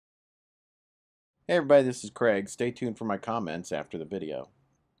Hey everybody, this is Craig. Stay tuned for my comments after the video.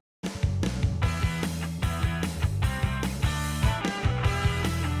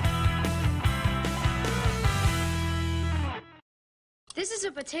 This is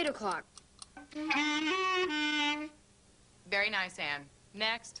a potato clock. Very nice, Anne.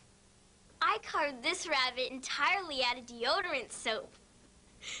 Next. I carved this rabbit entirely out of deodorant soap.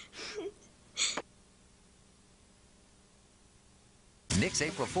 Nick's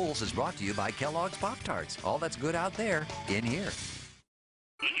April Fool's is brought to you by Kellogg's Pop-Tarts. All that's good out there, in here.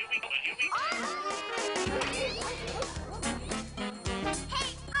 Hey,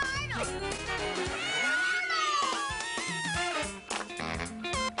 Arnold!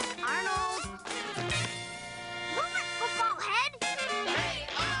 Arnold! What, football head? Hey,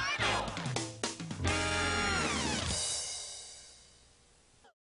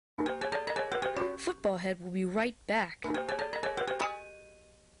 Arnold! Football head will be right back.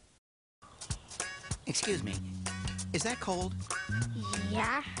 Excuse me, is that cold?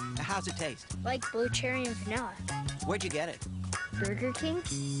 Yeah, How's it taste? like blue cherry and vanilla. Where'd you get it? Burger King?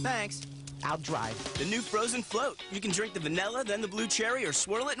 Thanks. I'll drive. The new frozen float. You can drink the vanilla, then the blue cherry, or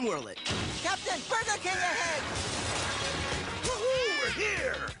swirl it and whirl it. Captain, Burger King ahead! Woohoo! We're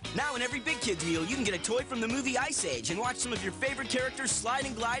here! Now in every Big Kids meal, you can get a toy from the movie Ice Age and watch some of your favorite characters slide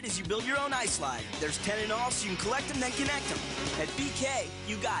and glide as you build your own ice slide. There's 10 in all, so you can collect them, then connect them. At BK,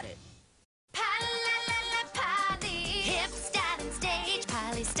 you got it. Hip styling stage,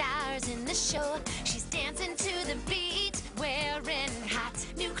 Polly stars in the show. She's dancing to the beat, wearing hot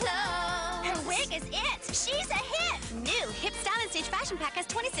new clothes. Her wig is it! She's a hit! New Hip styling stage fashion pack has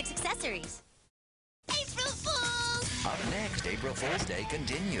 26 accessories. April Fools! Up next, April Fool's Day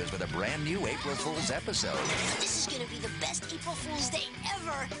continues with a brand new April Fool's episode. This is gonna be the best April Fool's Day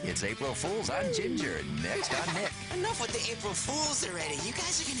ever! It's April Fool's on Ginger, next on Nick. Enough with the April Fools already. You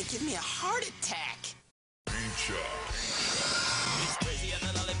guys are gonna give me a heart attack. It's crazy at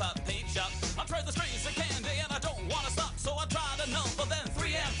the Lollipop paint shop. I tried the strings of candy and I don't want to stop, so I tried a number, then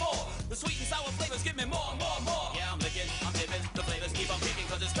 3 and 4. The sweet and sour flavors give me more. Yeah, I'm licking, I'm dipping, the flavors keep on picking,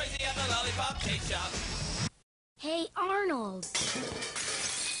 cause it's crazy at the Lollipop paint shop. Hey, Arnold.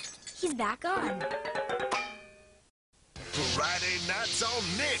 He's back on. Friday nights on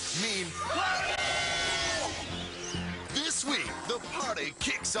Nick mean this week the party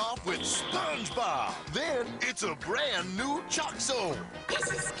kicks off with SpongeBob. Then it's a brand new Chalk Zone.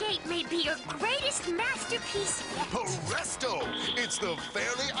 This escape may be your greatest masterpiece yet. Presto! It's the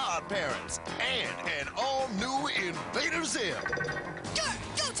Fairly Odd Parents and an all-new Invader Zim.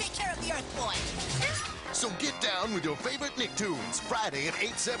 Go take care of the Earth Boy. So get down with your favorite Nicktoons Friday at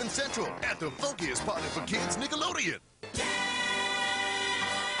 8, 7 Central at the funkiest party for kids, Nickelodeon.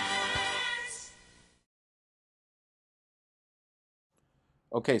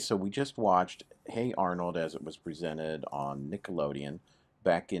 Okay, so we just watched Hey Arnold as it was presented on Nickelodeon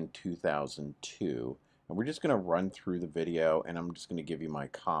back in 2002. And we're just going to run through the video and I'm just going to give you my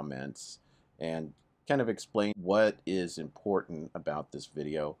comments and kind of explain what is important about this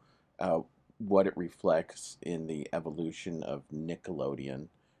video, what it reflects in the evolution of Nickelodeon,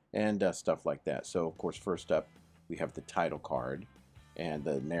 and stuff like that. So, of course, first up, we have the title card and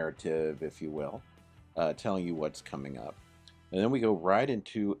the narrative, if you will, telling you what's coming up. And then we go right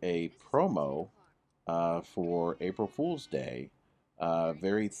into a promo for April Fool's Day,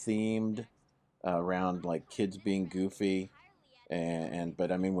 very themed around like kids being goofy,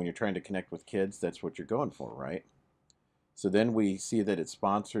 but I mean when you're trying to connect with kids, that's what you're going for, right? So then we see that it's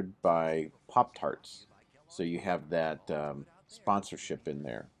sponsored by Pop-Tarts, so you have that sponsorship in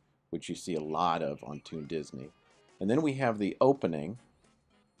there, which you see a lot of on Toon Disney. And then we have the opening,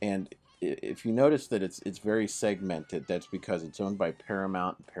 and if you notice that it's very segmented, that's because it's owned by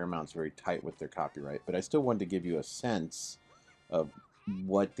Paramount, and Paramount's very tight with their copyright. But I still wanted to give you a sense of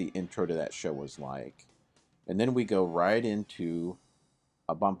what the intro to that show was like. And then we go right into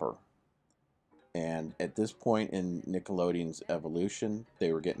a bumper. And at this point in Nickelodeon's evolution,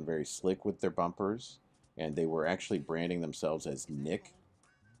 they were getting very slick with their bumpers, and they were actually branding themselves as Nick.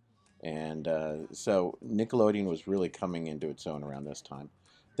 And so Nickelodeon was really coming into its own around this time.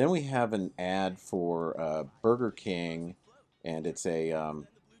 Then we have an ad for Burger King, and it's a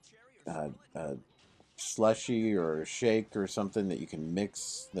slushy or a shake or something that you can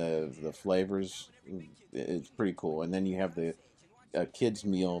mix the flavors. It's pretty cool. And then you have the kids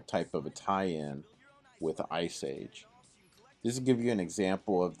meal type of a tie-in with Ice Age. This will give you an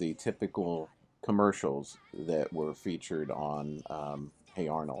example of the typical commercials that were featured on Hey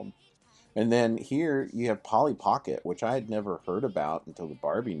Arnold. And then here you have Polly Pocket, which I had never heard about until the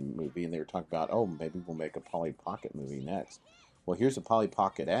Barbie movie, and they were talking about, oh, maybe we'll make a Polly Pocket movie next. Well, here's a Polly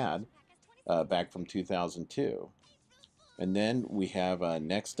Pocket ad, back from 2002. And then we have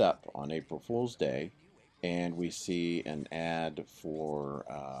Next Up on April Fool's Day, and we see an ad for,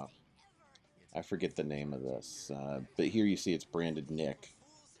 I forget the name of this, but here you see it's branded Nick.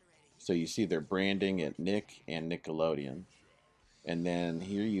 So you see they're branding it Nick and Nickelodeon. And then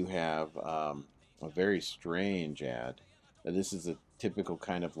here you have a very strange ad. Now, this is a typical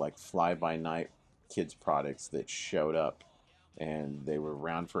kind of like fly-by-night kids products that showed up, and they were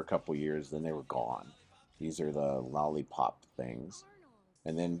around for a couple years, then they were gone. These are the Lollipop things.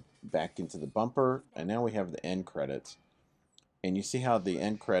 And then back into the bumper, and now we have the end credits. And you see how the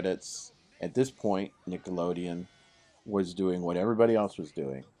end credits, at this point, Nickelodeon was doing what everybody else was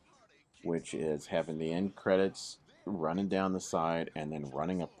doing, which is having the end credits running down the side and then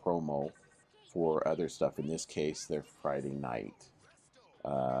running a promo for other stuff. In this case, their Friday night.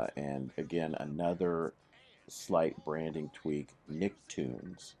 And again, another slight branding tweak,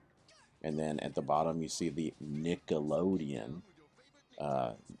 Nicktoons. And then at the bottom, you see the Nickelodeon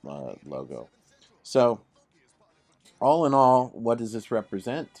logo. So, all in all, what does this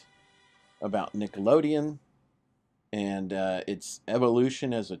represent about Nickelodeon and its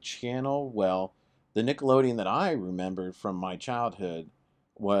evolution as a channel? Well, the Nickelodeon that I remember from my childhood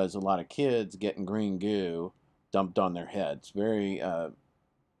was a lot of kids getting green goo dumped on their heads. Very,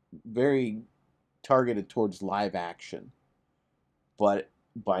 very targeted towards live action. But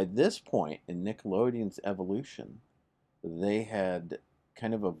by this point in Nickelodeon's evolution, they had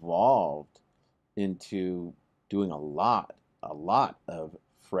kind of evolved into doing a lot of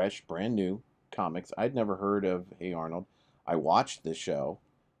fresh, brand new comics. I'd never heard of Hey Arnold. I watched this show.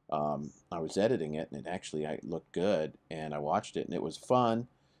 I was editing it, and it looked good, and I watched it, and it was fun.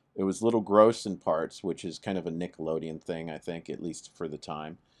 It was a little gross in parts, which is kind of a Nickelodeon thing, I think, at least for the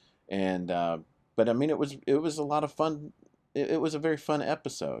time. And but I mean, it was a lot of fun. It was a very fun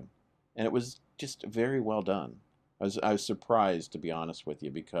episode, and it was just very well done. I was surprised, to be honest with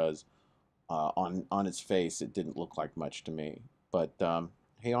you, because on its face it didn't look like much to me. But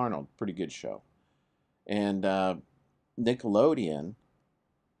Hey Arnold, pretty good show. And Nickelodeon,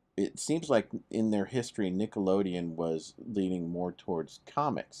 it seems like in their history, Nickelodeon was leaning more towards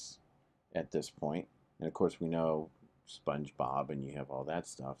comics at this point. And of course, we know SpongeBob, and you have all that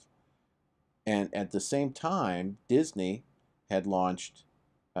stuff. And at the same time, Disney had launched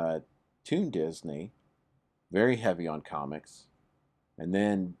Toon Disney, very heavy on comics. And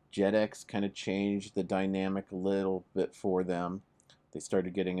then Jetix kind of changed the dynamic a little bit for them. They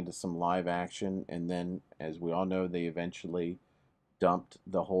started getting into some live action, and then, as we all know, they eventually dumped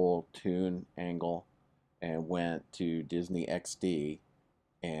the whole Toon angle and went to Disney XD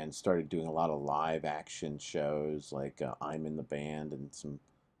and started doing a lot of live action shows like I'm in the Band and some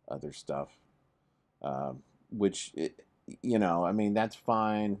other stuff. Which, I mean, that's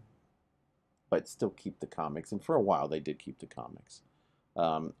fine, but still keep the comics. And for a while, they did keep the comics.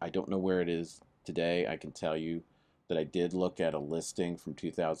 I don't know where it is today. I can tell you that I did look at a listing from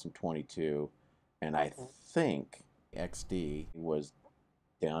 2022, and I think XD was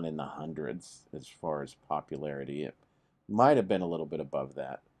down in the hundreds as far as popularity. It might have been a little bit above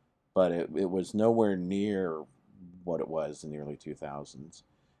that, but it was nowhere near what it was in the early 2000s.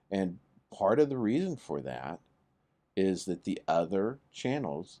 And part of the reason for that is that the other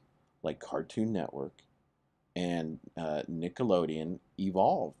channels, like Cartoon Network and Nickelodeon,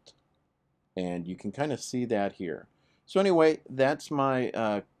 evolved. And you can kind of see that here. So anyway, that's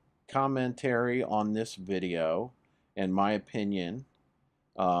my commentary on this video and my opinion,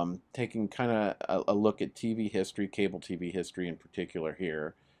 taking kind of a look at TV history, cable TV history in particular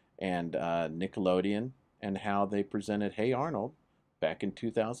here, and Nickelodeon and how they presented Hey Arnold back in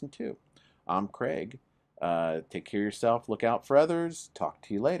 2002. I'm Craig. Take care of yourself. Look out for others. Talk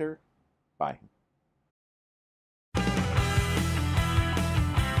to you later. Bye.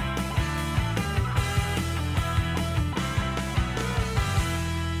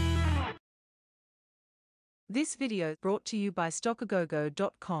 This video brought to you by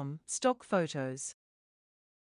StockAgogo.com, Stock Photos.